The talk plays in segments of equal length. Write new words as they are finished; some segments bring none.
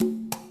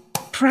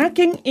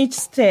tracking each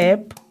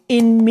step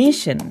in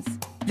missions.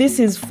 This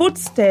is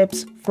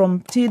Footsteps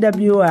from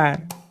TWR.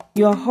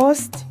 Your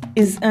host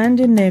is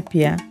Andy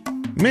Napier.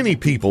 Many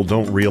people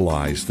don't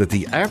realize that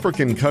the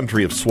African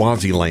country of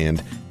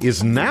Swaziland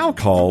is now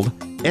called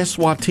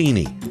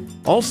Eswatini.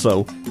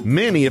 Also,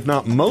 many, if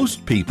not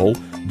most people,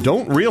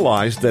 don't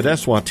realize that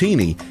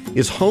Eswatini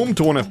is home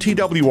to one of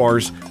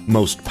TWR's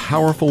most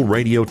powerful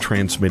radio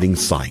transmitting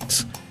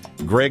sites.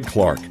 Greg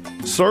Clark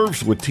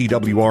serves with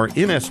TWR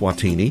in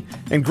Eswatini.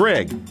 And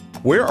Greg,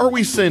 where are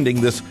we sending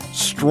this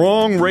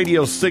strong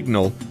radio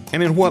signal,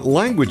 and in what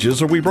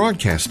languages are we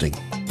broadcasting?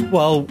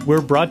 Well,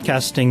 we're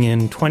broadcasting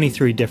in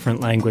 23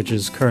 different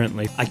languages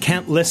currently. I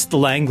can't list the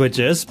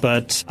languages,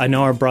 but I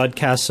know our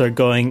broadcasts are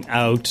going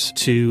out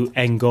to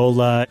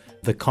Angola,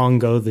 the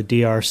Congo, the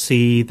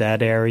DRC,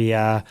 that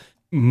area,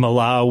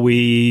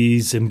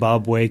 Malawi,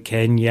 Zimbabwe,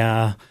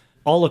 Kenya,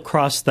 all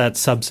across that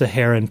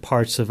sub-Saharan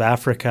parts of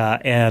Africa.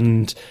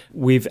 And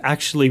we've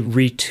actually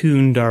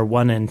retuned our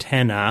one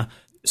antenna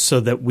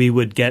so that we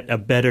would get a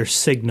better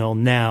signal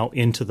now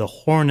into the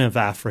Horn of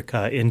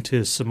Africa,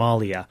 into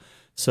Somalia.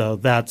 So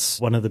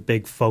that's one of the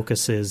big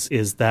focuses,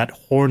 is that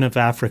Horn of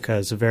Africa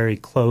is a very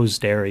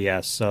closed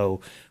area.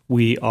 So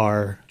we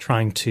are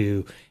trying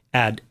to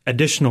add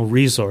additional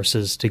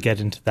resources to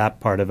get into that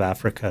part of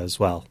Africa as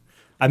well.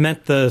 I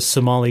met the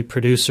Somali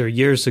producer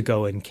years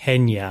ago in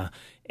Kenya,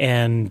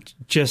 and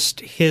just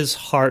his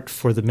heart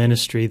for the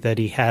ministry that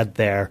he had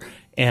there,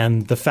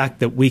 and the fact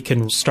that we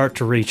can start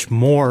to reach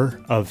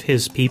more of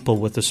his people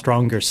with a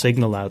stronger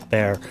signal out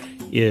there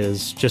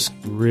is just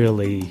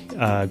really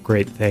a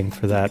great thing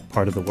for that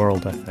part of the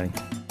world, I think.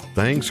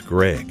 Thanks,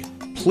 Greg.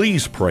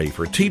 Please pray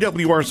for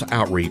TWR's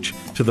outreach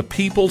to the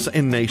peoples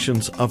and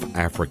nations of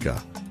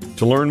Africa.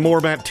 To learn more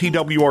about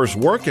TWR's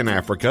work in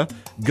Africa,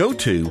 go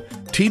to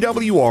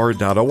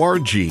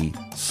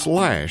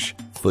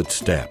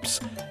twr.org/footsteps.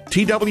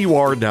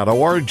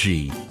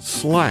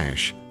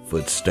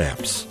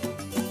 twr.org/footsteps.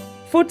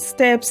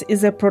 Footsteps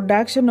is a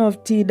production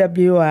of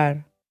TWR.